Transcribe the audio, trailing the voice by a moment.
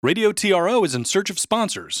Radio TRO is in search of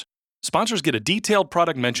sponsors. Sponsors get a detailed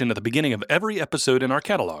product mention at the beginning of every episode in our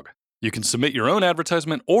catalog. You can submit your own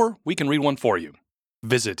advertisement, or we can read one for you.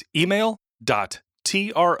 Visit email.tro.bike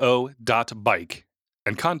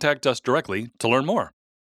and contact us directly to learn more.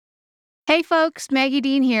 Hey folks, Maggie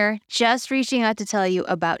Dean here, just reaching out to tell you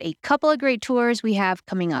about a couple of great tours we have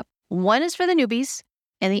coming up. One is for the newbies,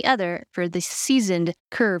 and the other for the seasoned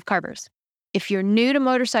curve carvers. If you're new to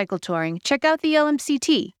motorcycle touring, check out the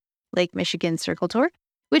LMCT, Lake Michigan Circle Tour,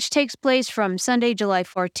 which takes place from Sunday, July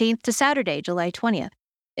 14th to Saturday, July 20th.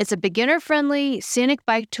 It's a beginner-friendly, scenic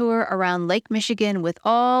bike tour around Lake Michigan with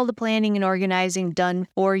all the planning and organizing done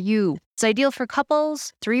for you. It's ideal for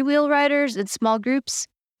couples, three-wheel riders, and small groups.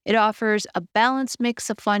 It offers a balanced mix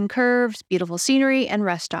of fun curves, beautiful scenery, and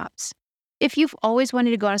rest stops. If you've always wanted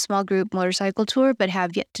to go on a small group motorcycle tour but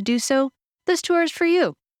have yet to do so, this tour is for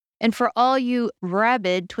you. And for all you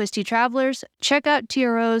rabid, twisty travelers, check out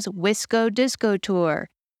TRO's Wisco Disco Tour.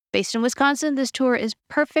 Based in Wisconsin, this tour is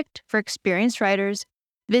perfect for experienced riders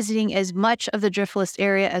visiting as much of the Driftless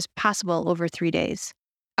area as possible over 3 days.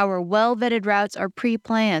 Our well-vetted routes are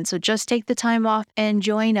pre-planned, so just take the time off and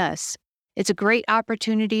join us. It's a great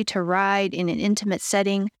opportunity to ride in an intimate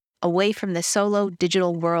setting away from the solo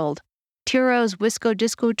digital world. TRO's Wisco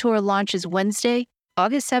Disco Tour launches Wednesday,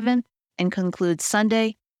 August 7th, and concludes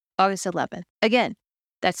Sunday, August 11th. Again,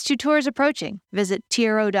 that's 2 tours approaching. Visit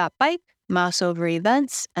tro.bike, mouse over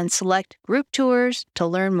events, and select group tours to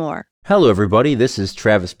learn more. Hello, everybody. This is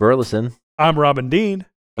Travis Burleson. I'm Robin Dean.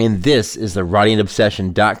 And this is the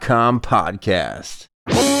RidingObsession.com podcast.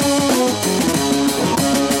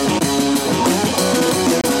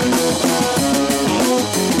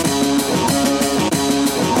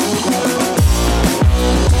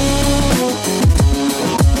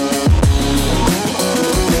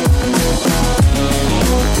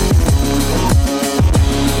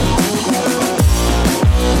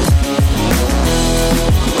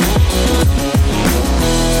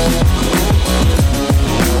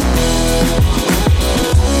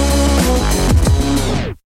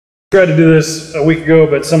 Tried to do this a week ago,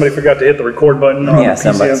 but somebody forgot to hit the record button. Yeah,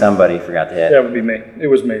 somebody forgot to hit. That would be me. It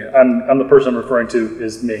was me. I'm the person I'm referring to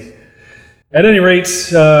is me. At any rate,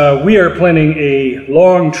 we are planning a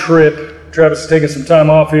long trip. Travis is taking some time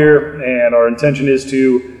off here, and our intention is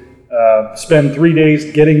to spend 3 days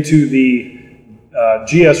getting to the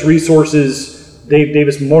GS Resources Dave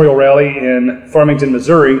Davis Memorial Rally in Farmington,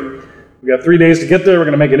 Missouri. We got 3 days to get there. We're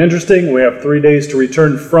going to make it interesting. We have 3 days to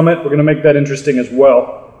return from it. We're going to make that interesting as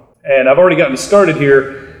well. And I've already gotten started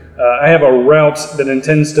here. I have a route that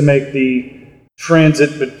intends to make the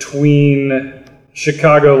transit between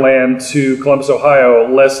Chicagoland to Columbus, Ohio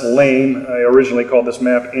less lame. I originally called this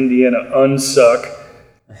map Indiana Unsuck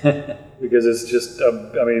because it's just,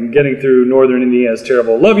 getting through northern Indiana is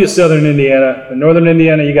terrible. Love you, southern Indiana. In northern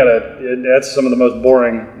Indiana, that's some of the most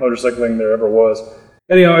boring motorcycling there ever was.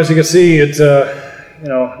 Anyhow, as you can see, it's,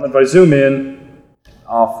 if I zoom in.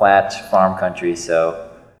 All flat farm country, so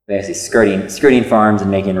basically skirting farms and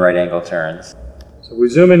making right angle turns. So we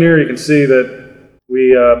zoom in here, you can see that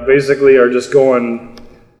we basically are just going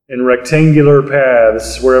in rectangular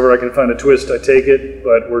paths. Wherever I can find a twist, I take it,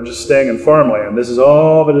 but we're just staying in farmland. This is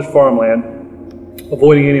all of it is farmland,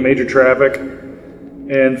 avoiding any major traffic,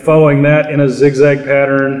 and following that in a zigzag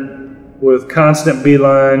pattern with constant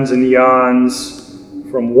beelines and yawns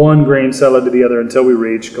from one grain silo to the other until we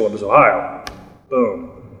reach Columbus, Ohio.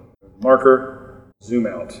 Boom. Marker. Zoom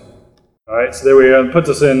out. All right, so there we are. It puts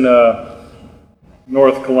us in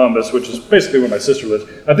North Columbus, which is basically where my sister lives.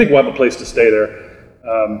 I think we'll have a place to stay there.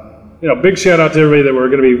 Big shout out to everybody that we're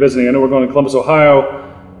going to be visiting. I know we're going to Columbus, Ohio,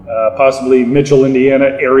 possibly Mitchell, Indiana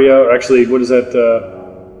area, or actually, what is that?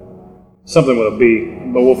 Something with a B,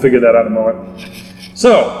 but we'll figure that out in a moment.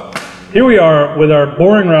 So, here we are with our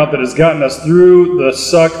boring route that has gotten us through the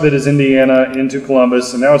suck that is Indiana into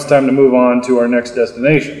Columbus, and now it's time to move on to our next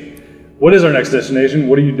destination. What is our next destination?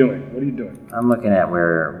 What are you doing? I'm looking at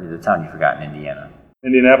where the town you forgot in Indiana.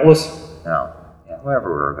 Indianapolis? No. Yeah, wherever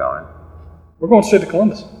we were going. We're going straight to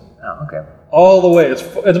Columbus. Oh, okay. All the way. It's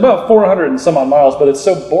about 400 and some odd miles, but it's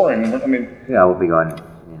so boring. Yeah, we'll be going,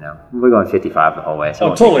 we're going 55 the whole way, so it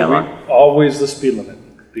won't totally. take that long. Always the speed limit,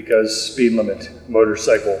 because speed limit,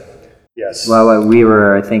 motorcycle, yes. Well, we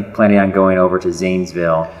were, I think, planning on going over to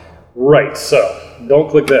Zanesville. Right, so don't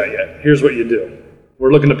click that yet. Here's what you do.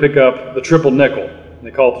 We're looking to pick up the triple nickel. They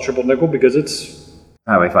call it the triple nickel because it's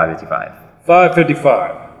Highway 555.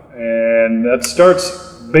 555. And that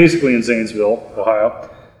starts basically in Zanesville, Ohio.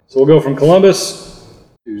 So we'll go from Columbus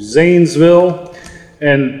to Zanesville.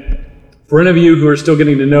 And for any of you who are still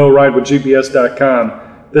getting to know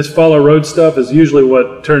ridewithgps.com, This follow road stuff is usually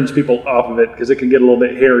what turns people off of it because it can get a little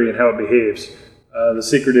bit hairy in how it behaves. The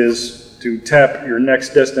secret is to tap your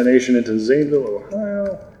next destination into Zanesville,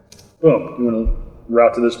 Ohio. Boom. You want to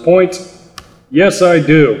route to this point? Yes, I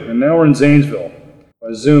do. And now we're in Zanesville. If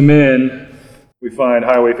I zoom in, we find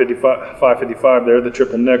Highway 555 there, the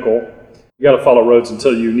triple nickel. You got to follow roads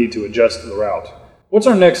until you need to adjust to the route. What's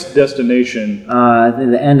our next destination?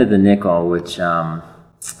 The end of the nickel, which... Remember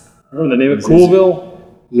the name of Coolville?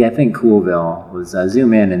 Yeah, I think Coolville was...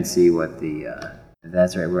 zoom in and see what the...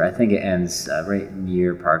 that's right, where I think it ends right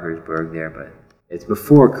near Parkersburg there, but it's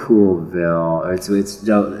before Coolville. Or it's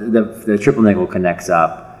the triple nickel connects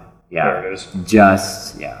up. Yeah, there it is.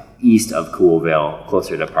 Just east of Coolville,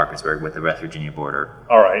 closer to Parkersburg with the West Virginia border.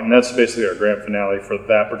 All right, and that's basically our grand finale for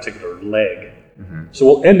that particular leg. So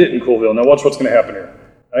we'll end it in Coolville. Now watch what's going to happen here.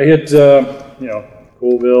 I hit,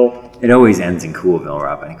 Coolville. It always ends in Coolville,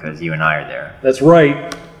 Robin, because you and I are there. That's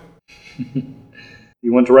right.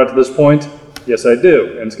 You want to route to this point? Yes, I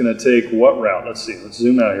do. And it's going to take what route? Let's see. Let's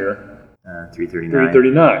zoom out here. 339.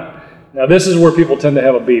 339. Now this is where people tend to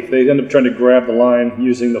have a beef. They end up trying to grab the line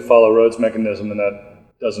using the follow roads mechanism, and that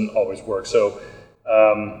doesn't always work. So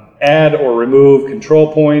add or remove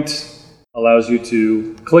control point allows you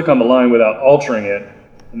to click on the line without altering it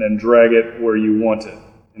and then drag it where you want it.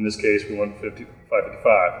 In this case, we want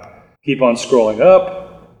 555. Keep on scrolling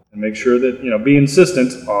up and make sure that, be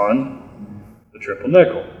insistent on the triple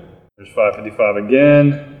nickel. There's 555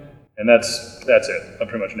 again, and that's it. I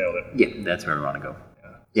pretty much nailed it. Yeah, that's where we want to go.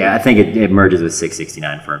 Yeah, I think it merges with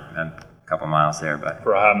 669 for a couple miles there, but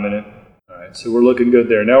for a hot minute. All right, so we're looking good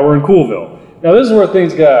there. Now we're in Coolville. Now this is where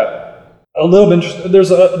things got a little bit interesting. There's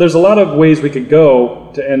a lot of ways we could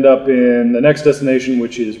go to end up in the next destination,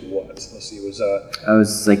 which is what? Let's see. It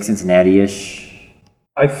was like Cincinnati-ish.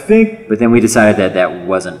 I think. But then we decided that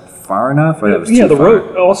wasn't far enough, or that was too the far.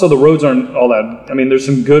 road. Also, the roads aren't all that. I mean, there's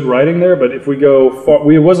some good riding there, but if we go far,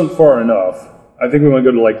 it wasn't far enough. I think we want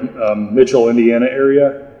to go to like Mitchell, Indiana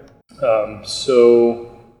area.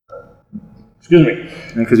 Excuse me.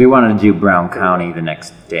 Because we wanted to do Brown County the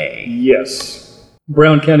next day. Yes.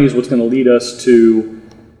 Brown County is what's going to lead us to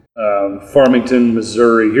Farmington,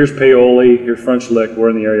 Missouri. Here's Paoli. Here's French Lick. We're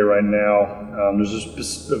in the area right now.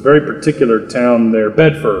 There's a very particular town there,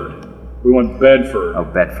 Bedford. We want Bedford. Oh,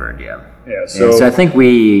 Bedford, yeah. Yeah, so I think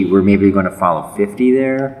we were maybe going to follow 50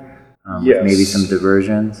 there. Yes. Maybe some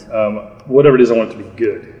diversions. Whatever it is, I want it to be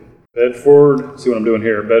good. Bedford, see what I'm doing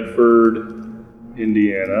here. Bedford,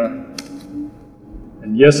 Indiana.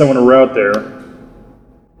 And yes, I want to route there.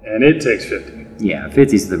 And it takes 50. Yeah,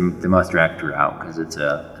 50 is the most direct route because it's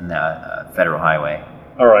a federal highway.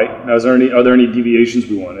 All right. Now, are there any deviations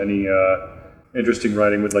we want? Any interesting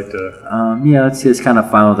riding we'd like to... let's just kind of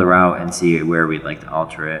follow the route and see where we'd like to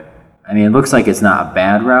alter it. I mean, it looks like it's not a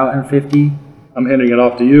bad route in 50. I'm handing it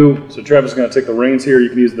off to you. So Travis is going to take the reins here. You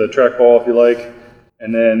can use the trackball if you like.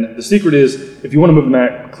 And then the secret is, if you want to move the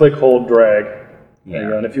map, click, hold, drag.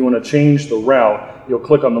 Yeah. And if you want to change the route, you'll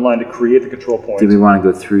click on the line to create the control point. Did we want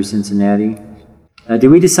to go through Cincinnati? Did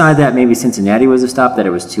we decide that maybe Cincinnati was a stop, that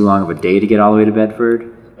it was too long of a day to get all the way to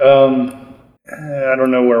Bedford? I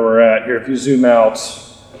don't know where we're at here. If you zoom out,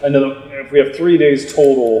 I know that if we have 3 days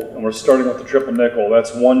total and we're starting with the triple nickel,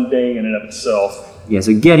 that's 1 day in and of itself. Yeah,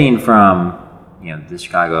 so getting from the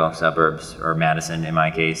Chicago suburbs, or Madison in my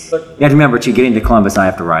case, you have to remember too, getting to Columbus, I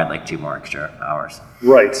have to ride like 2 more extra hours.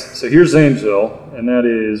 Right. So here's Zanesville, and that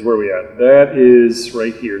is, where are we at? That is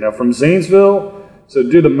right here. Now from Zanesville, so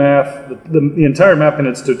do the math, the entire map in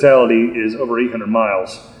its totality is over 800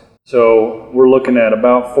 miles. So we're looking at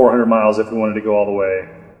about 400 miles if we wanted to go all the way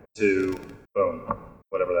to, boom,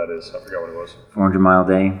 whatever that is. I forgot what it was. 400-mile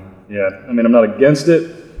day? Yeah. I mean, I'm not against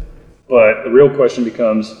it, but the real question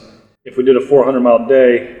becomes, if we did a 400-mile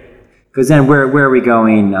day... Because then where are we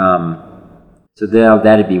going? So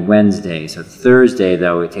that'd be Wednesday. So Thursday,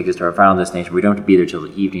 though, it takes us to our final destination. We don't have to be there till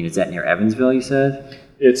the evening. Is that near Evansville, you said?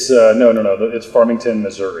 It's, no. It's Farmington,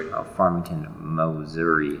 Missouri. Oh, Farmington,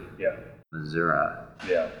 Missouri. Yeah. Missouri.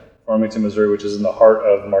 Yeah. Farmington, Missouri, which is in the heart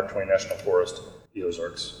of Mark Twain National Forest, the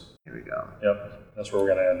Ozarks. Here we go. Yep. That's where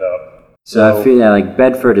we're going to end up. So I feel like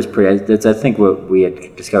Bedford is pretty... That's, I think, what we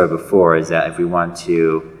had discovered before is that if we want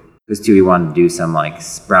to... Because, too, we want to do some, like,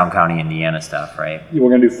 Brown County, Indiana stuff, right? Yeah, we're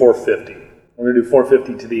going to do 450. We're going to do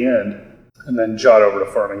 450 to the end, and then jot over to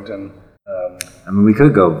Farmington. I mean, we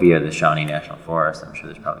could go via the Shawnee National Forest. I'm sure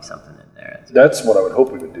there's probably something in there. That's what I would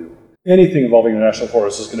hope we would do. Anything involving the National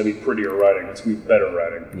Forest is going to be prettier riding. It's going to be better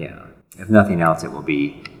riding. Yeah. If nothing else, it will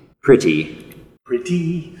be pretty.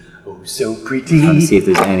 Pretty. Oh, so pretty. Let's see if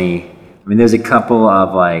there's any... I mean, there's a couple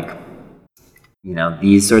of, like,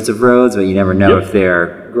 these sorts of roads, but you never know if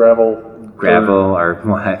they're gravel. Or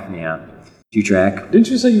what? Yeah. 2-track Didn't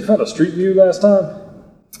you say you found a Street View last time?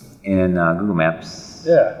 in Google Maps.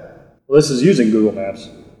 Yeah. Well, this is using Google Maps.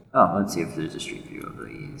 Oh, let's see if there's a street view of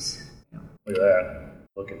these. Yeah. Look at that.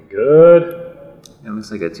 Looking good. It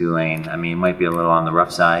looks like a 2-lane. I mean, it might be a little on the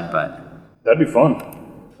rough side, but That'd be fun.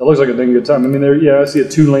 That looks like a dang good time. I mean, I see a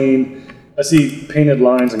 2-lane. I see painted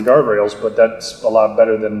lines and guardrails, but that's a lot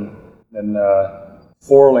better than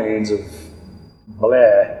 4 lanes of blah.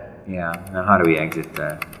 yeah. Now, how do we exit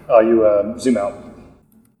the? Oh, you zoom out.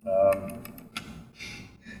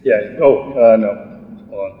 Yeah. Oh, no.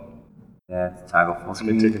 Hold on. Yeah, toggle full Let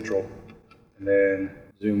me take screen. control. And then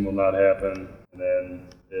zoom will not happen. And then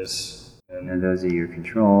this. And And those are your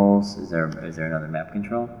controls. Is there another map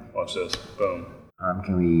control? watch this. Boom.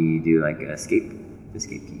 Can we do like escape?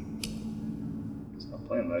 Escape key. It's not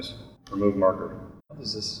playing nice. Remove marker. What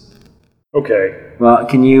is this? Okay. Well,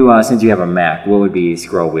 can you, since you have a Mac, what would be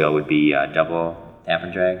scroll wheel? Would be double tap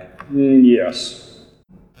and drag? Yes.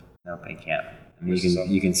 Nope, I can't. I mean, This is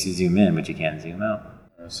you can zoom in, but you can't zoom out.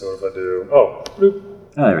 So if I do, oh, bloop,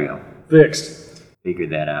 Oh, there we go. fixed.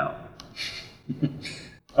 Figured that out.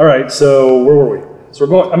 All right, so where were we? So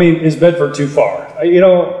we're going, I mean, is Bedford too far?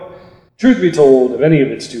 Truth be told, if any of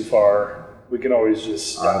it's too far, we can always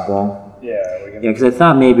just stop. Audible. Yeah, we can. Yeah, because I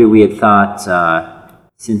thought maybe we had thought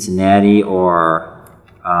Cincinnati or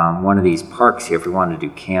one of these parks here if we wanted to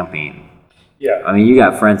do camping. Yeah, I mean, you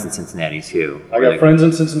got friends in Cincinnati too. I got friends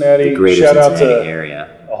in Cincinnati. The greater Shout out Cincinnati to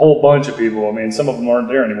area. a whole bunch of people. I mean, some of them aren't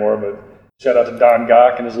there anymore, but shout out to Don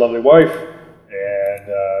Gock and his lovely wife,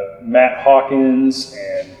 and Matt Hawkins,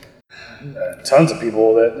 and tons of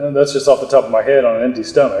people. That's just off the top of my head on an empty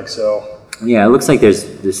stomach. So Yeah, it looks like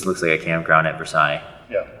this looks like a campground at Versailles.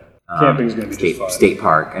 yeah, camping's gonna be state, just fine. State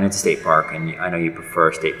park, and it's a state park, and I know you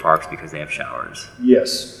prefer state parks because they have showers.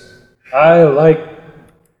 Yes, I like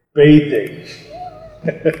bathing.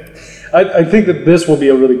 I think that this will be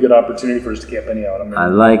a really good opportunity for us to camp anyhow. I mean, I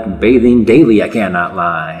like bathing daily, I cannot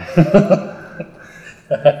lie.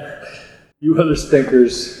 you other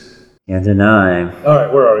stinkers. Can't deny. All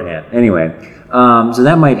right, where are we? Yeah. Anyway, so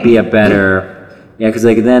that might be a better. Yeah, because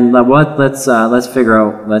like then let's figure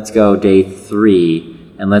out. Let's go day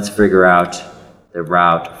 3, and let's figure out the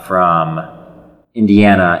route from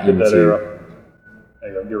Indiana Get that into. arrow. There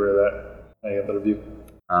you go. Get rid of that. Now you got a better view.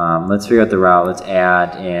 Let's figure out the route. Let's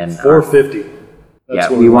add in. 450. Yeah,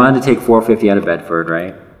 what we wanted to take 450 out of Bedford,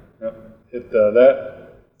 right? Yep. Hit that.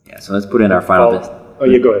 Yeah. So let's put in our final. Oh,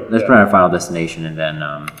 yeah, go ahead. Let's Yeah. put in our final destination, and then.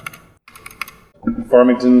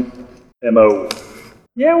 Farmington, MO.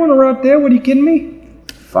 Yeah, I want to route there. What are you kidding me?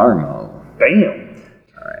 Farmo. Bam.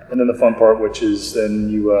 All right. And then the fun part, which is then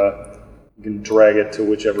you can drag it to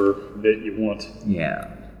whichever bit you want. Yeah.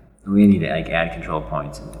 We need to like add control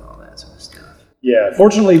points and all that sort of stuff. Yeah,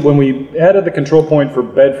 fortunately, when we added the control point for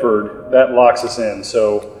Bedford, that locks us in.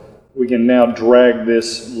 So we can now drag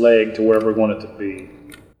this leg to wherever we want it to be.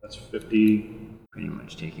 That's 50. Pretty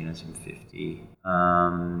much taking us from 50.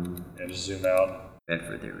 And just zoom out.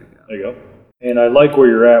 Bedford, there we go. There you go. And I like where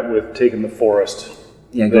you're at with taking the forest.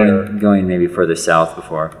 Yeah, there. going maybe further south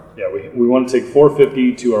before. Yeah, we want to take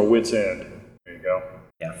 450 to our wit's end. There you go.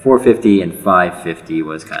 Yeah, 450 and 550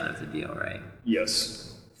 was kind of the deal, right?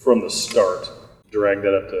 Yes, from the start. Drag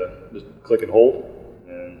that up to just click and hold,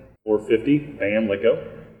 and 450, bam, let go,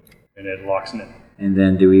 and it locks in. And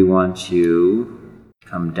then do we want to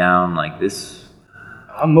come down like this?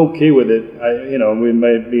 I'm okay with it. We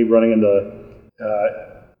might be running into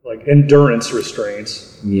like endurance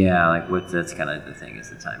restraints. Yeah, like that's kind of the thing is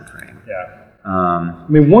the time frame. Yeah. Um, I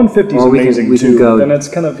mean, 150 is Well, we can- amazing we can too. go- Then it's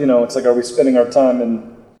kind of, it's like, are we spending our time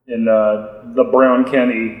in the Brown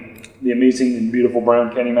County, the amazing and beautiful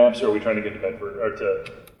Brown County maps, or are we trying to get to Bedford or to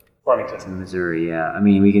Farmington? Missouri, yeah. I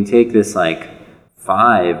mean, we can take this like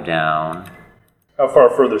 5 down. How far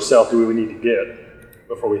further south do we need to get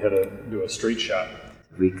before we head to do a straight shot?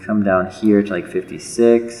 If we come down here to like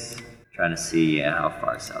 56, trying to see how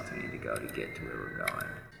far south we need to go to get to where we're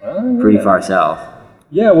going. Pretty far south.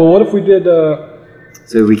 Yeah. Well, what if we did?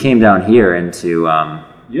 So we came down here into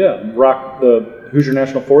rock the Hoosier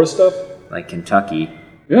National Forest stuff. like Kentucky,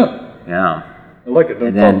 Yeah, yeah, I like it. No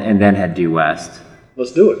and problem. then head due west.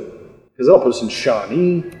 Let's do it. Because that'll put us in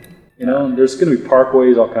Shawnee. There's going to be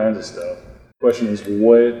parkways, all kinds of stuff. Question is,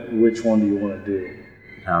 which one do you want to do?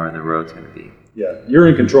 How are the roads going to be? Yeah, you're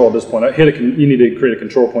in control at this point. You need to create a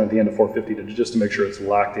control point at the end of 450 just to make sure it's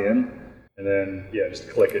locked in, and then just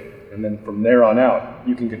click it, and then from there on out,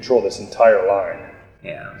 you can control this entire line.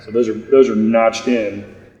 Yeah, So those are notched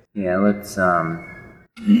in. yeah. Let's Whether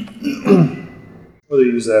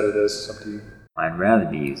you use that or this, it's up to you. I'd rather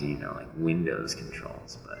be using, like Windows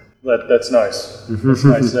controls, but That's nice. That's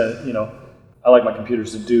nice that, I like my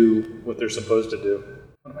computers to do what they're supposed to do.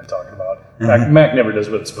 What am I talking about? Mac never does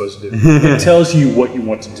what it's supposed to do. It tells you what you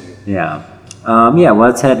want to do. yeah. Well,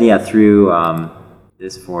 let's head through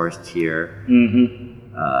this forest here.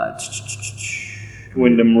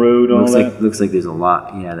 Wyndham Road, all that. Looks like there's a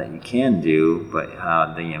lot, that you can do, but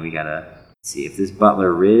we gotta see if this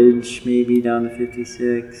Butler Ridge maybe down to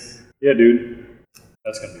 56. Yeah, dude.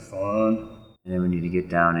 That's going to be fun. And then we need to get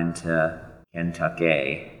down into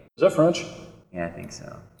Kentucky. Is that French? Yeah, I think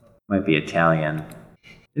so. Might be Italian.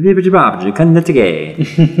 Kentucky.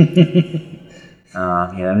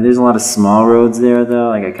 There's a lot of small roads there, though.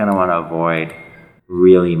 Like, I kind of want to avoid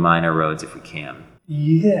really minor roads if we can.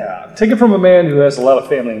 Yeah. Take it from a man who has a lot of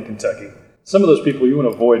family in Kentucky. Some of those people you want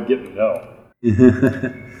to avoid getting to know.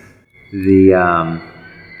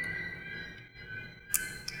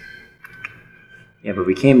 Yeah, but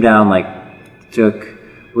we came down, we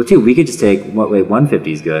could just take,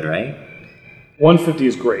 150 is good, right? 150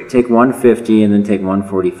 is great. Take 150 and then take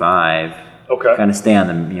 145. Okay. Kind of stay on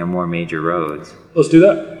the, more major roads. Let's do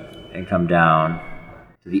that. And come down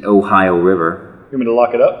to the Ohio River. You want me to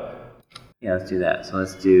lock it up? Yeah, let's do that. So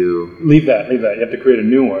let's do... Leave that. You have to create a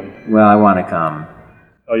new one. Well, I want to come...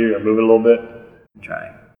 Oh, you're going to move it a little bit?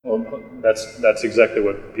 Try. Well, that's exactly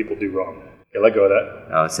what people do wrong. Okay, let go of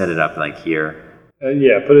that. Oh, set it up here.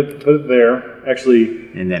 Yeah, put it there.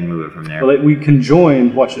 Actually... And then move it from there. Well, we can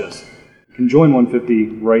join... Watch this. You can join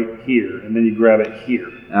 150 right here, and then you grab it here.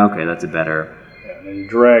 Okay, that's a better... Yeah, and then you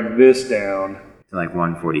drag this down. To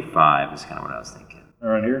 145 is kind of what I was thinking.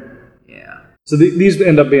 Around here? Yeah. So these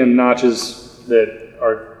end up being notches that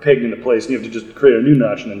are pegged into place, and you have to just create a new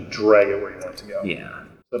notch and then drag it where you want it to go. Yeah.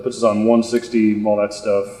 So that puts us on 160, all that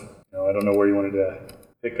stuff. I don't know where you wanted to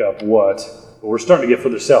pick up what, but we're starting to get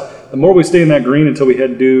further south. The more we stay in that green until we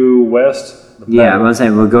head due west, the better. Yeah, I'm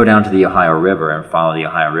saying we'll go down to the Ohio River and follow the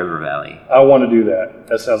Ohio River Valley. I want to do that.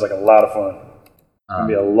 That sounds like a lot of fun. It's going to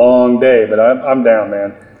be a long day, but I'm down,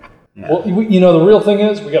 man. Yeah. Well, the real thing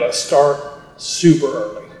is we got to start super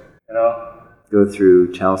early, Go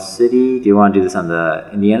through Tell City. Do you want to do this on the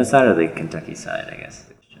Indiana side or the Kentucky side, I guess?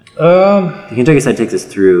 The Kentucky side takes us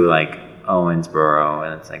through, Owensboro,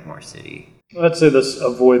 and it's, more city. Let's say let's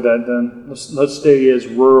avoid that then. Let's stay as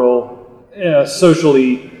rural,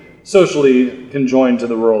 socially conjoined to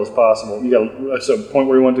the rural as possible. You got a point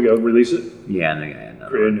where you want to go, release it. Yeah, and then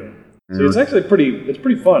create a new one. See, it's actually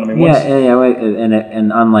pretty fun. I mean,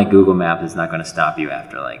 and unlike Google Maps, it's not going to stop you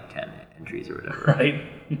after 10 entries or whatever. Right.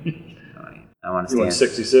 I want to. You want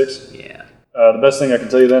 66? Yeah. The best thing I can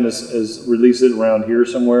tell you then is release it around here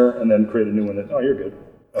somewhere, and then create a new one. You're good.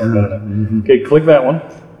 Oh, no. Okay, click that one.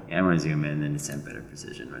 Yeah, I'm going to zoom in and it's in better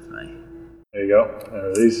precision with my. There you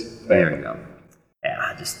go. These. There we go. Yeah,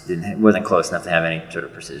 I just wasn't close enough to have any sort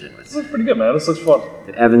of precision with. This looks pretty good, man. This looks fun.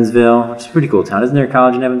 Evansville, which is a pretty cool town. Isn't there a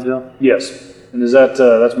college in Evansville? Yes. And is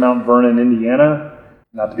that's Mount Vernon, Indiana?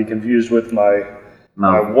 Not to be confused with my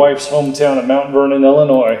wife's hometown of Mount Vernon,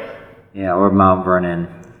 Illinois. Yeah, or Mount Vernon,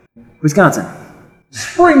 Wisconsin.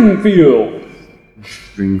 Springfield.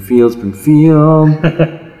 Springfield.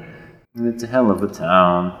 It's a hell of a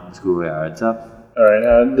town. Schoolyards up. All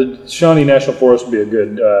right, the Shawnee National Forest would be a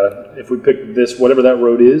good, if we pick this, whatever that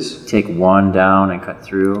road is. Take one down and cut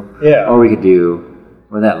through. Yeah. Or we could do,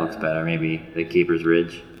 that looks better, maybe the Capers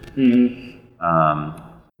Ridge. Mm-hmm.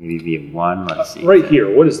 Maybe V1, let's see. Right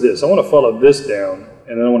here, what is this? I want to follow this down,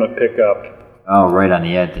 and then I want to pick up. Oh, right on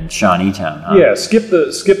the edge in Shawneetown, huh? Yeah, skip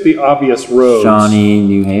the obvious roads. Shawnee,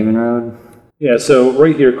 New Haven Road? Yeah, so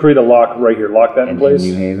right here, create a lock right here. Lock that in place.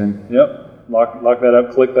 New Haven? Yep. Lock that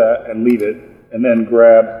up, click that, and leave it. And then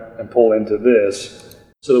grab and pull into this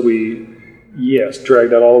so that we,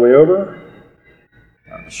 drag that all the way over.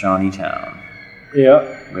 Shawneetown.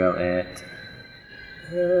 Yeah. Will it?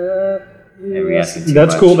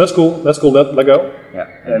 That's cool. Let go. Yeah.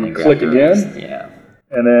 And click again. Yeah.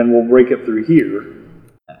 And then we'll break it through here.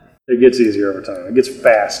 It gets easier over time. It gets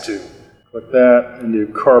fast too. Click that and do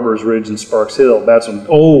Carver's Ridge and Sparks Hill. That's one.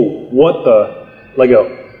 Oh, what the? Let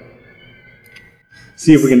go.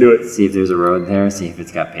 See if we can do it. See if there's a road there. See if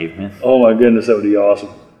it's got pavement. Oh my goodness, that would be awesome.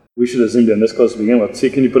 We should have zoomed in this close to begin with. See,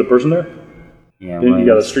 can you put a person there? Yeah. You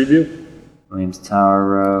got a street view? Williams Tower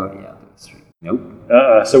Road. Yeah. Nope.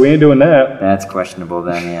 So we ain't doing that. That's questionable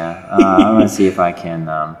then, yeah. I want to see if I can...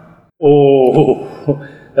 Oh,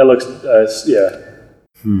 that looks...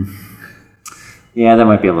 Yeah, that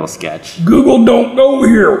might be a little sketch. Google don't go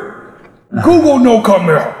here. Google no come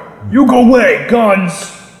here. You go away,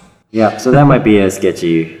 guns. Yeah, so that might be a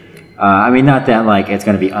sketchy I mean, not that like it's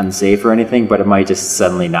going to be unsafe or anything, but it might just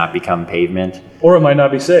suddenly not become pavement. Or it might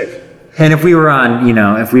not be safe. And if we were on,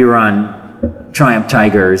 Triumph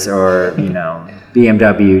Tigers or,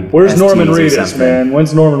 BMW. Where's STs Norman or Reedus, something, man?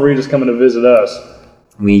 When's Norman Reedus coming to visit us?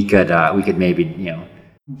 We could maybe,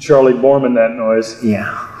 Charlie Borman that noise.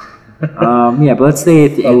 yeah. But let's stay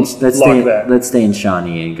at the Lock that. let's stay in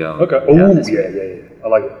Shawnee and go. Okay. down Oh, this way. yeah. I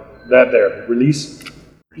like it. That there. Release.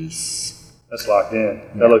 Peace. That's locked in.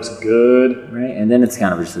 That looks good. Right, and then it's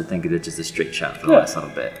kind of just to think of it just a straight shot for the last little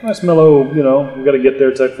bit. Nice mellow, we got to get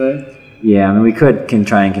there type thing. Yeah, I mean, we can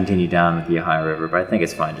try and continue down with the Ohio River, but I think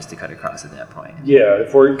it's fine just to cut across at that point. Yeah,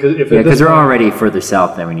 Because we're already further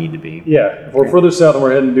south than we need to be. Yeah, if we're further south and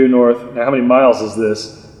we're heading due north, now how many miles is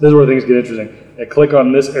this? This is where things get interesting. I click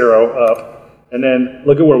on this arrow up, and then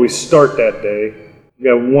look at where we start that day. We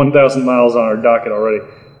got 1,000 miles on our docket already.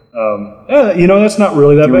 That's not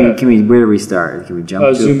really that bad. Where do we start? Can we jump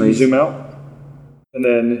to a place? Zoom out. And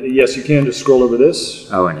then, yes, you can just scroll over this.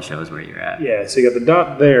 Oh, and it shows where you're at. Yeah, so you got the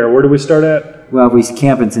dot there. Where do we start at? Well, if we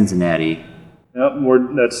camp in Cincinnati, Yep,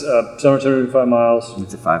 that's 775 miles.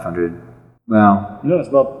 it's a 500. Well, No,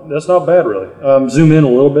 that's not bad, really. Zoom in a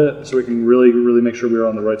little bit so we can really, really make sure we're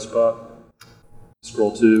on the right spot.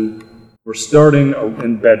 Scroll to. We're starting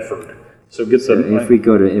in Bedford. So get the.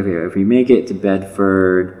 if we make it to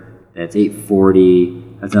Bedford, that's 840.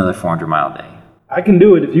 That's another 400-mile day. I can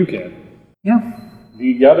do it if you can. Yeah.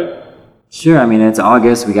 You got it? Sure. I mean, it's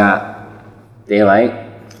August. We got daylight.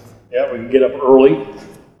 Yeah, we can get up early.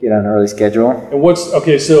 Get on an early schedule. And now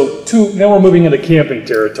we're moving into camping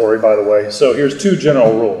territory, by the way. So here's 2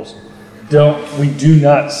 general rules. We do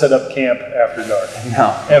not set up camp after dark.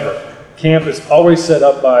 No. Ever. Camp is always set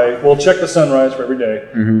up we'll check the sunrise for every day.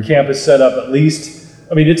 Mm-hmm. Camp is set up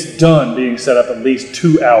it's done being set up at least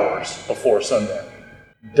 2 hours before sundown.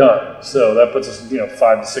 Done. So that puts us,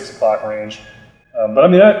 5 to 6 o'clock range.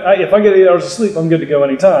 But if I get 8 hours of sleep, I'm good to go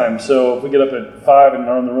anytime. So if we get up at 5 and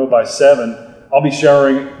are on the road by 7, I'll be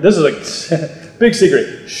showering. This is a big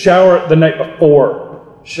secret. Shower the night before.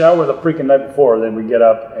 Shower the freaking night before. Then we get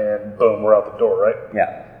up and boom, we're out the door, right?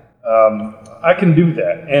 Yeah. I can do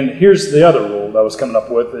that. And here's the other rule that I was coming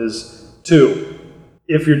up with is 2.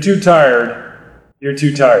 If you're too tired, you're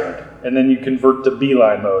too tired. And then you convert to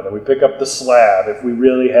beeline mode and we pick up the slab if we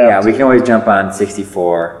really have to. Yeah, we can always jump on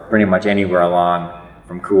 64 pretty much anywhere along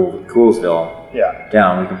from Coolsville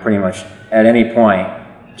down. We can pretty much at any point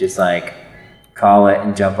just call it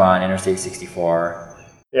and jump on Interstate 64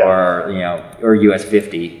 or US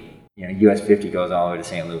 50. US 50 goes all the way to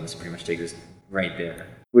St. Louis, pretty much takes us right there.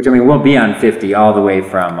 Which, we'll be on 50 all the way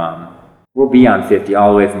from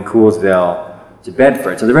Coolsville to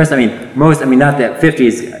Bedford. So the rest, not that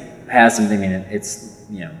 50 has something,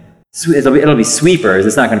 it'll be sweepers.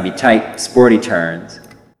 It's not going to be tight, sporty turns,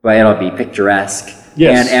 but it'll be picturesque.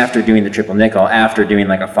 Yes. And after doing the triple nickel, after doing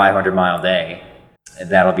a 500-mile day,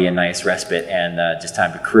 that'll be a nice respite and just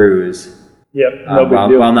time to cruise. Yep. No big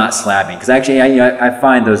deal. While not slabbing, because actually, I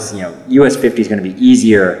find those US 50 is going to be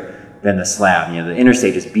easier than the slab. The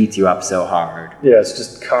interstate just beats you up so hard. Yeah, it's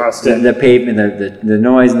just constant. The pavement, the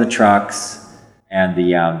noise in the trucks, and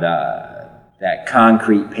that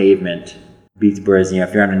concrete pavement beats. Whereas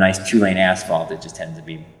if you're on a nice 2-lane asphalt, it just tends to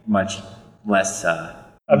be much less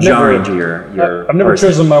jarring to your. I've never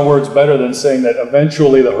chosen my words better than saying that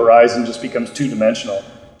eventually the horizon just becomes 2-dimensional.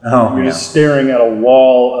 Oh, You're just staring at a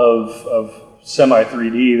wall of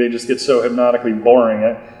semi-3D. They just get so hypnotically boring.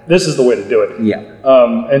 This is the way to do it. Yeah.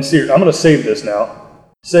 And see, I'm going to save this now.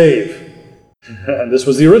 Save. And this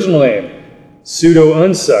was the original name. Pseudo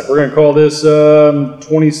Unsuck. We're going to call this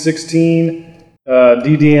 2016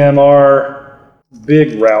 DDMR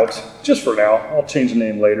Big Route. Just for now. I'll change the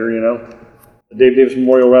name later, The Dave Davis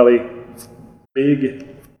Memorial Rally Big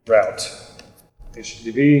Route.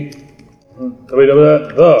 HTTP.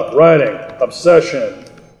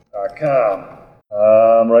 www.theridingobsession.com.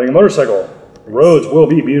 I'm riding a motorcycle. The roads will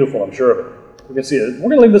be beautiful, I'm sure of it. We can see it. We're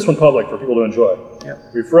going to leave this one public for people to enjoy.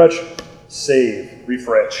 Yep. Refresh, save,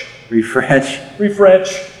 refresh. Refresh.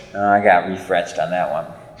 I got refreshed on that one.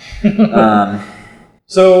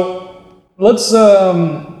 So let's,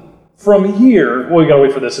 from here, we got to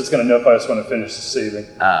wait for this. It's going to notify us when it finishes saving.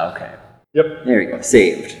 Okay. Yep. There we go.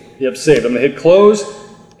 Saved. Yep, saved. I'm going to hit close.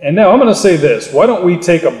 And now I'm going to say this. Why don't we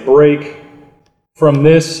take a break from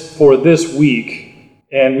this for this week,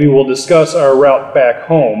 and we will discuss our route back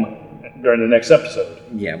home during the next episode.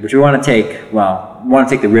 Yeah, which we want to take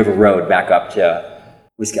the river road back up to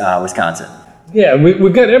Wisconsin. Yeah,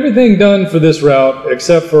 we've got everything done for this route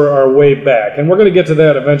except for our way back. And we're going to get to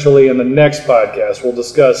that eventually in the next podcast. We'll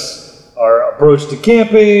discuss our approach to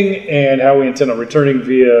camping and how we intend on returning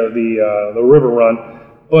via the river run.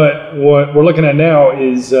 But what we're looking at now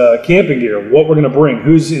is camping gear, what we're going to bring,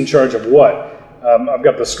 who's in charge of what. I've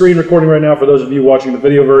got the screen recording right now for those of you watching the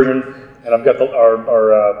video version, and I've got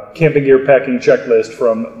our camping gear packing checklist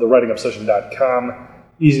from thewritingobsession.com,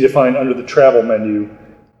 easy to find under the travel menu.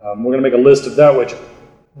 We're going to make a list of that which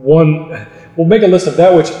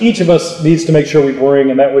each of us needs to make sure we bring,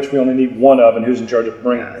 and that which we only need one of, and who's in charge of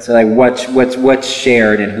bringing it. So like what's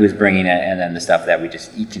shared and who's bringing it, and then the stuff that we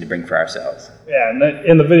just each need to bring for ourselves. Yeah, and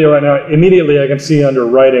in the video right now, immediately I can see under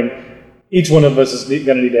writing, each one of us is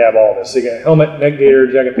going to need to have all this. So you got helmet, neck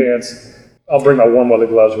gaiter, jacket, pants. I'll bring my warm weather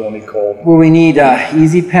gloves. We won't need cold. Well, we need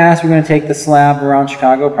Easy Pass. We're going to take the slab around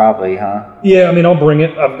Chicago, probably, huh? Yeah, I mean, I'll bring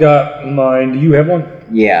it. I've got mine. Do you have one?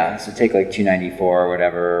 Yeah, so take like 294 or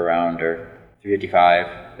whatever around, or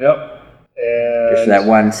 355. Yep. Just And for that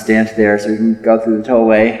one stint there, so we can go through the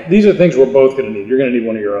tollway. these are things we're both going to need. You're going to need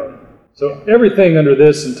one of your own. So everything under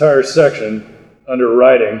this entire section, under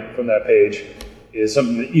writing from that page, is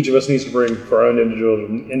something that each of us needs to bring for our own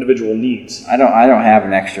individual needs. I don't have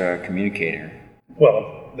an extra communicator.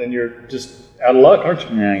 Well, then you're just out of luck, aren't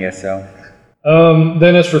you? Yeah, I guess so.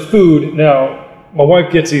 Then as for food, now my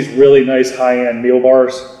wife gets these really nice high-end meal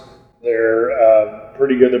bars. They're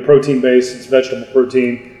pretty good. They're protein-based. It's vegetable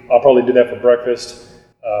protein. I'll probably do that for breakfast.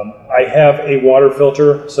 I have a water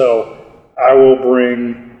filter, so I will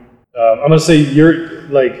bring. I'm gonna say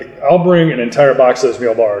I'll bring an entire box of those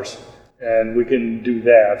meal bars, and we can do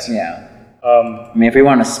that. Yeah. I mean, if we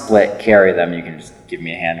want to split carry them, you can just give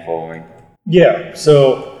me a handful. Yeah.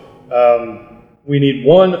 So we need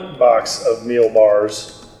one box of meal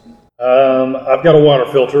bars. I've got a water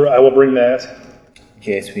filter. I will bring that. In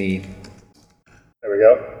case we... There we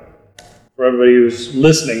go. For everybody who's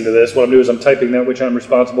listening to this, what I'm doing is I'm typing that which I'm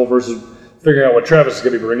responsible versus figuring out what Travis is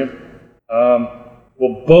going to be bringing.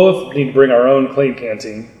 We'll both need to bring our own clean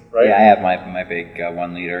canteen, right? Yeah, I have my big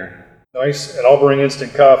 1 liter. Nice. And I'll bring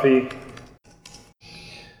instant coffee.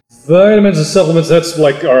 Vitamins and supplements, that's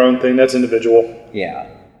like our own thing. That's individual. Yeah.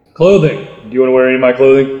 Clothing. Do you want to wear any of my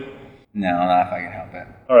clothing? No, not if I can help it.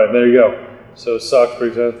 All right, there you go. So socks, for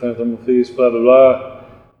example, thermal feast, blah, blah, blah.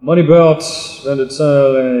 Money belts, vended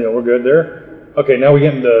sun, yeah, we're good there. Okay, now we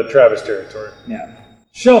get into Travis territory. Yeah.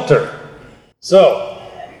 Shelter. So,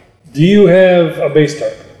 do you have a base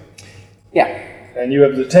tarp? Yeah. And you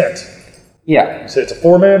have the tent? Yeah. You say it's a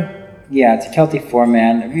 4-man? Yeah, it's a Kelty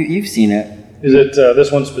 4-man. You've seen it. Is it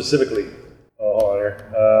this one specifically? Oh, hold on here.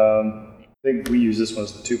 I think we use this one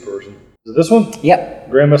as the 2-person. Is it this one? Yep.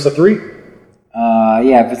 Grandmaster 3?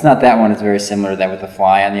 Yeah, if it's not that one, it's very similar to that with the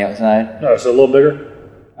fly on the outside. No, so a little bigger?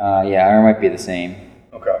 Yeah, or it might be the same.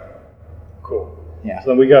 Okay. Cool. Yeah. So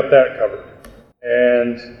then we got that covered.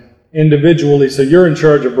 And individually, so you're in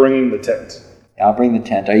charge of bringing the tent. I'll bring the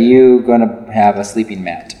tent. Are you going to have a sleeping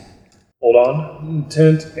mat? Hold on.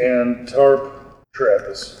 Tent and tarp,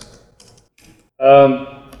 Travis.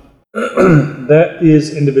 That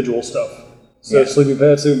is individual stuff. So Yeah. sleeping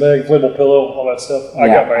pad, sleeping bag, inflatable pillow, all that stuff. I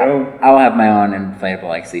got my own. I'll have my own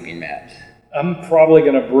inflatable sleeping mat. I'm probably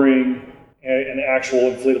going to bring an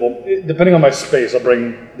actual inflatable, depending on my space, I'll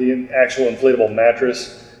bring the actual inflatable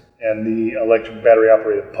mattress and the electric battery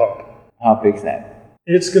operated pump. How big's that?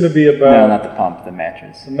 It's going to be about, No, not the pump, the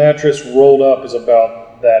mattress. the mattress rolled up is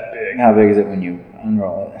about that big. How big is it when you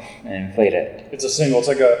unroll it and inflate it? It's a single, it's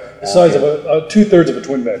like the size of a 2/3 of a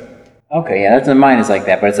twin bed. Okay, yeah, mine is like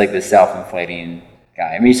that, but it's like the self-inflating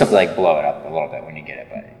guy. I mean, you still have to like blow it up a little bit when you get it,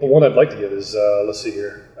 but The one I'd like to get is, let's see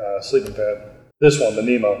here, sleeping pad. This one, the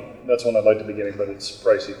Nemo, that's one I'd like to be getting, but it's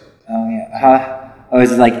pricey. oh yeah,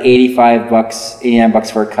 is it like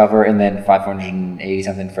 $89 for a cover and then $580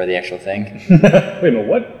 something for the actual thing? Wait a minute,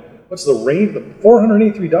 what? What's the range? The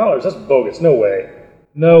 $483? That's bogus. No way.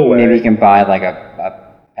 No way. Maybe you can buy like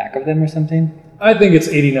a pack of them or something. I think it's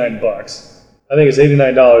 $89. I think it's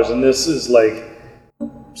 $89, and this is like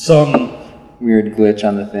some Weird glitch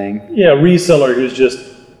on the thing. reseller who's just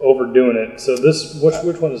overdoing it. So this,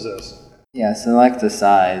 which one is this? Yeah, select the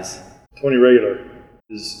size. 20 regular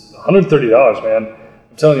is $130, man.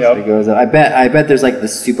 I'm telling you, It goes up. I bet there's like the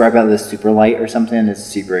super light or something. It's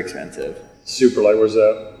super expensive. super light. Where's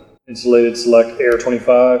that? Insulated Select Air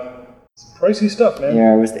 25. It's pricey stuff, man.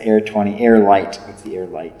 Yeah, it was the Air 20 Air Light. What's the Air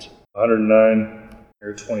Light? 109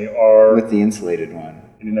 Air 20R. With the insulated one.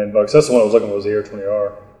 $89. That's the one I was looking for. Was the Air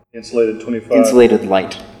 20R. Insulated 25. Insulated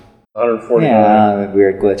light. 149. Yeah,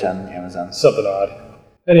 weird glitch on Amazon. Something odd.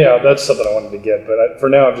 Anyhow, that's something I wanted to get, but for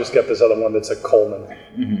now I've just got this other one that's a Coleman.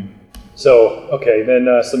 Mm-hmm. So, okay, then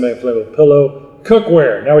some inflatable pillow.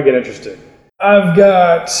 Cookware. Now we get interesting. I've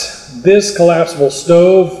got this collapsible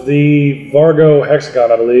stove, the Vargo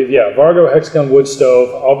Hexagon, I believe. Yeah, Vargo Hexagon wood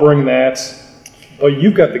stove. I'll bring that. But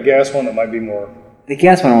you've got the gas one that might be more... The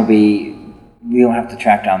gas one will be, we don't have to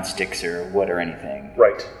track down sticks or wood or anything.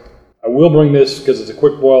 Right. I will bring this because it's a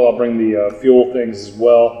quick boil. I'll bring the fuel things as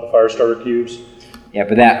well, the fire starter cubes. Yeah,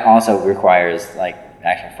 but that also requires like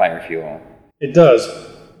actual fire fuel. It does.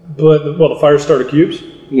 But, the fire starter cubes?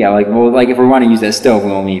 Yeah, like if we want to use that stove,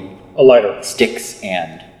 we'll need A lighter. sticks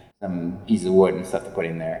and some pieces of wood and stuff to put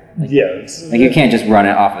in there. Yeah. Like you can't just run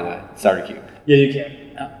it off of the starter cube. Yeah, you can.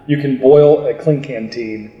 You can boil a clean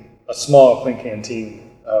canteen, a small clean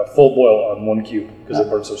canteen, full boil on one cube because it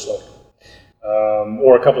burns so slow.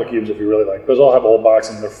 Or a couple of cubes if you really like. Those all have a whole box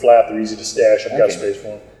and they're flat, they're easy to stash, I've got space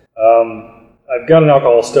for them. I've got an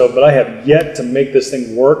alcohol stove, but I have yet to make this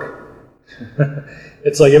thing work.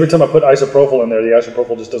 It's like every time I put isopropyl in there, the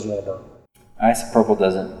isopropyl just doesn't want to burn. Isopropyl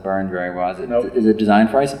doesn't burn very well. Nope. Is it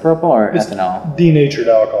designed for isopropyl or It's ethanol? denatured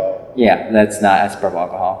alcohol. Yeah, that's not isopropyl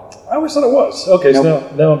alcohol. I always thought it was. Okay, so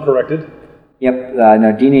now I'm corrected. Yep,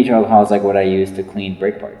 no, denatured alcohol is like what I use to clean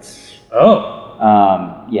brake parts.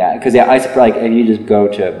 Oh. Yeah, because isopropyl, like if you just go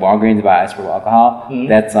to Walgreens and buy isopropyl alcohol,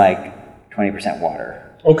 that's like 20% water.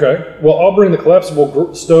 Okay. Well, I'll bring the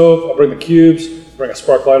collapsible stove. I'll bring the cubes. Bring a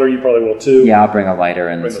spark lighter. You probably will too. Yeah, I'll bring a lighter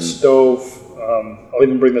and Bring the some. stove. I'll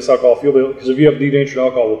even bring this alcohol fuel because if you have denatured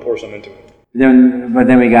alcohol, we'll pour some into it. But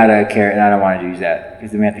then we gotta carry, and I don't want to use that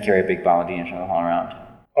because then we have to carry a big bottle of denatured alcohol around.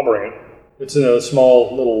 I'll bring it. It's in a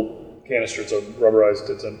small little canister. It's a rubberized.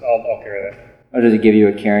 I'll carry that. Or does it give you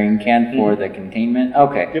a carrying can for the containment?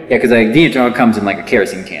 Okay. Yep. Yeah, because like denatured alcohol comes in like a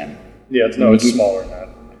kerosene can. Yeah, it's smaller than that.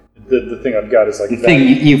 The thing I've got is like The thing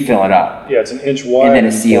you fill it up. Yeah, it's an inch wide. And then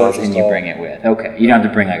it 4 seals inches and you tall. bring it with. Okay. You don't have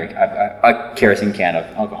to bring like a kerosene can of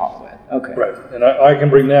alcohol with. Okay. Right, and I can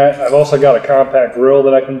bring that. I've also got a compact grill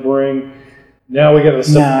that I can bring. Now we got the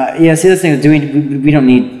stuff. Yeah, see, this thing is we don't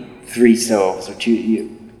need 3 stoves or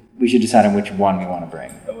 2. We should decide on which one we want to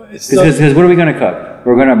bring. Because what are we going to cook?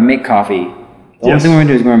 We're going to make coffee. The only thing we're going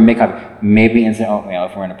to do is we're going to make coffee. Maybe instant oatmeal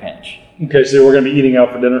if we're in a pinch. Okay, so we're going to be eating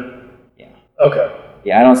out for dinner? Yeah. Okay.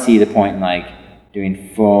 Yeah, I don't see the point in like doing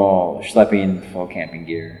schlepping full camping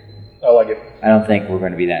gear. I like it. I don't think we're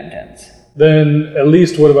going to be that intense. Then at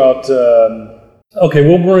least what about, okay,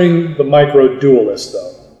 we'll bring the Micro Duelist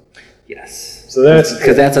though. Yes. So that's...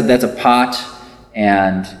 Because that's a pot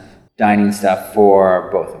and dining stuff for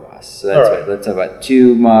both of us. So that's, All right. that's about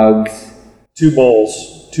 2 mugs. 2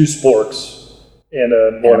 bowls, 2 sporks, and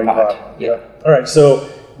a boiling pot. pot. Yeah. All right, so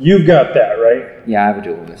you've got that, right? Yeah, I have a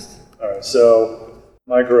duelist. All right, so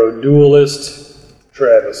Micro Duelist,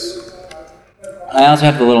 Travis. I also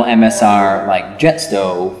have the little MSR like jet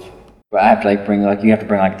stove, but I have to like bring like you have to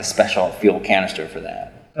bring like the special fuel canister for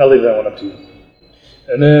that. I'll leave that one up to you.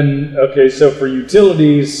 And then, okay, so for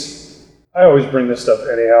utilities, I always bring this stuff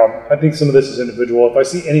anyhow. I think some of this is individual. If I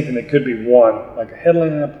see anything that could be one, like a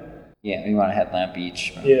headlamp, Yeah, we want a headlamp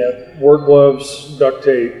each. yeah, work gloves, duct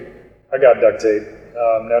tape. I got duct tape,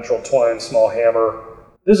 natural twine, small hammer.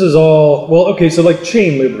 This is all, well, okay, so like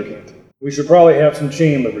chain lubricant. We should probably have some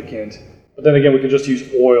chain lubricant. But then again, we could just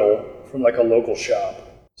use oil from like a local shop.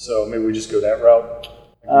 So maybe we just go that route,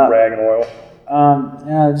 like rag and oil.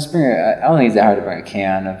 Yeah, just bring I don't think it's that hard to bring a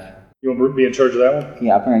can of. You want to be in charge of that one?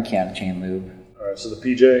 Yeah, I'll bring a can of chain lube. All right, so the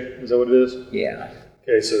PJ, is that what it is? Yeah.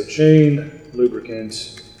 Okay, so chain,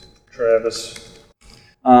 lubricant, Travis.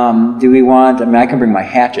 Do we want? I mean, I can bring my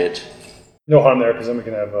hatchet. No harm there, because then we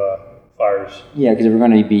can have fires. Yeah, because we're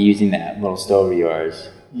going to be using that little stove of yours,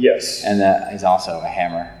 Yes. and that is also a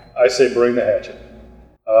hammer. I say bring the hatchet.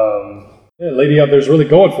 Yeah, lady out there's really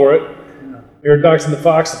going for it. Here at Docs and the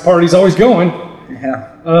Fox, the party's always going.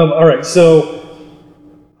 Yeah. All right, so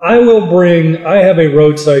I have a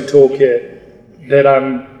roadside toolkit that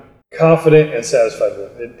I'm confident and satisfied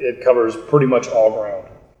with. It covers pretty much all ground.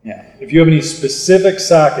 Yeah. If you have any specific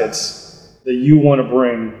sockets that you want to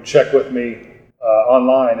bring, check with me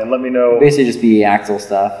online and let me know. Basically, just be axle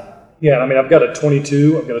stuff. Yeah, I mean, I've got a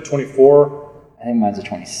 22, I've got a 24, I think mine's a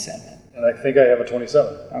 27. and I think I have a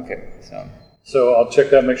 27. Okay, so. So I'll check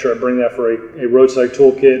that, make sure I bring that for a roadside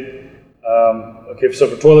toolkit. Okay, so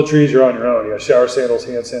for toiletries, you're on your own. You got shower sandals,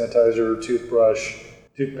 hand sanitizer, toothbrush,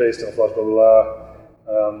 toothpaste, dental floss, blah, blah,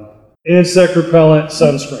 blah. Insect repellent,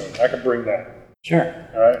 sunscreen. I can bring that. Sure.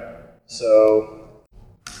 All right. So,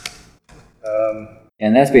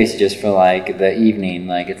 And that's basically just for like the evening.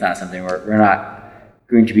 Like it's not something we're not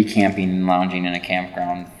going to be camping and lounging in a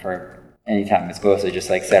campground for any time. It's supposed to just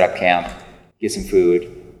like set up camp, get some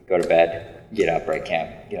food, go to bed, get up, break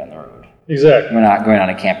camp, get on the road. exactly. We're not going on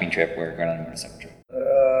a camping trip. We're going on a summer trip.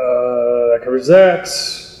 That covers that.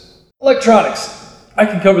 Electronics. I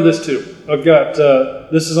can cover this too. I've got,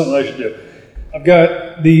 this is something I should do. I've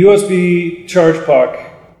got the USB charge puck,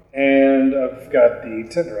 and I've got the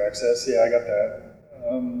tender access. Yeah, I got that.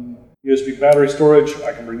 USB battery storage,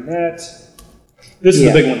 I can bring that. This is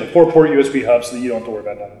the big one, the 4-port USB hub, so that you don't have to worry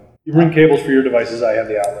about that. You bring cables for your devices, I have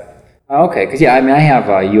the outlet. Okay, because I have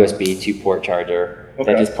a USB 2-port charger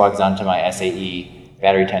Okay. that just plugs onto my SAE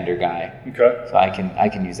battery tender guy. Okay. So I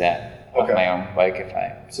can use that off my own bike if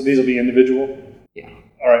I. So these will be individual? Yeah.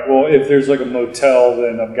 All right, well, if there's like a motel,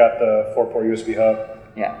 then I've got the 4-port USB hub.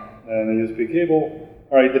 Yeah. And the USB cable.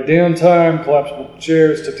 All right, the downtime, collapsible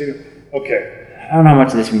chairs, okay. I don't know how much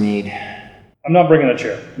of this we need. I'm not bringing a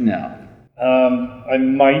chair. No. I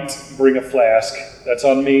might bring a flask. That's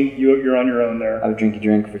on me. You're on your own there. I have a drinky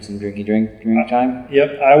drink for some drinky drink time.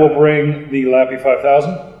 Yep, I will bring the Lappy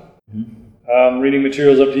 5000. Reading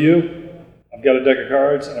materials up to you. I've got a deck of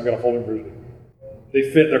cards, and I've got a folding frisbee.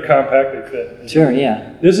 They fit. They're compact. They fit. Sure,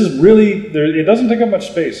 yeah. This is really, it doesn't take up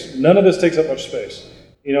much space. None of this takes up much space.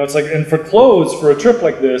 You know, it's like, and for clothes, for a trip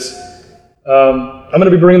like this, I'm going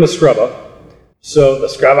to be bringing the Scrubba. So, the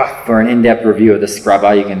Scrubba. For an in-depth review of the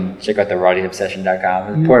Scrubba, you can check out the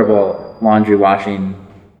RoddingObsession.com. It's a portable laundry washing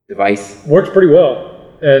device. Works pretty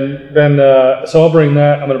well. And then, so I'll bring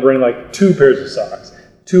that. I'm going to bring like 2 pairs of socks,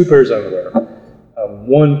 2 pairs of underwear,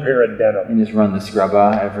 1 pair of denim. And just run the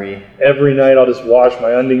Scrubba Every night I'll just wash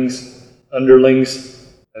my underlings,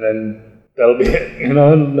 and then that'll be it. You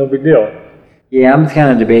know, no big deal. Yeah, I'm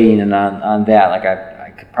kind of debating on that. Like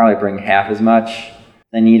I could probably bring half as much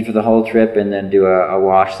I need for the whole trip, and then do a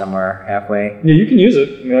wash somewhere halfway. Yeah, you can use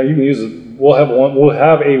it. You know, you can use it. We'll have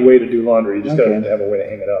a way to do laundry. You just got to have a way to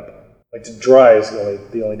hang it up. Like to dry is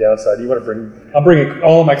the only downside. You want to bring? I'm bringing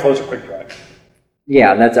all of my clothes are quick dry.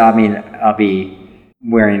 Yeah, I'll be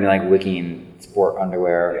wearing like wicking sport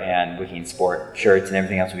underwear and wicking sport shirts, and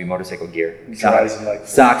everything else will be motorcycle gear. Dries in like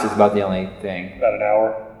socks is about the only thing. About an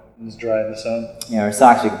hour. It's dry in the sun. Yeah, or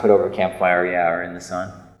socks you can put over a campfire, or in the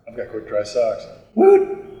sun. I've got quick dry socks. Woot!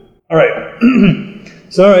 All right.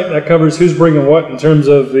 So, all right, that covers who's bringing what in terms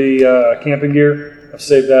of the camping gear. I've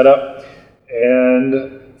saved that up.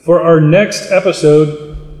 And for our next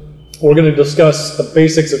episode, we're going to discuss the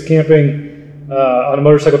basics of camping on a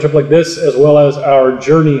motorcycle trip like this, as well as our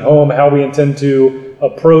journey home, how we intend to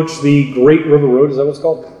approach the Great River Road. Is that what it's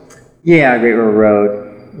called? Yeah, Great River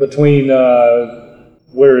Road. Between,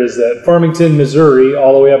 where is that? Farmington, Missouri,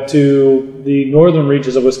 all the way up to the northern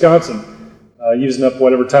reaches of Wisconsin. Using up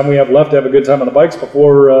whatever time we have left to have a good time on the bikes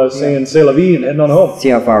before saying c'est la vie and heading on home. See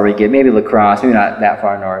how far we get. Maybe La Crosse, maybe not that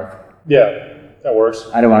far north. Yeah, that works.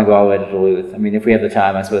 I don't want to go all the way to Duluth. I mean, if we have the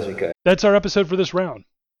time, I suppose we could. That's our episode for this round.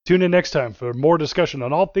 Tune in next time for more discussion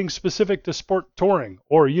on all things specific to sport touring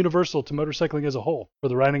or universal to motorcycling as a whole. For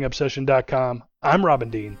the RidingObsession.com, I'm Robin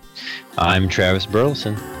Dean. I'm Travis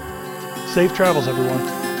Burleson. Safe travels,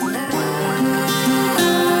 everyone.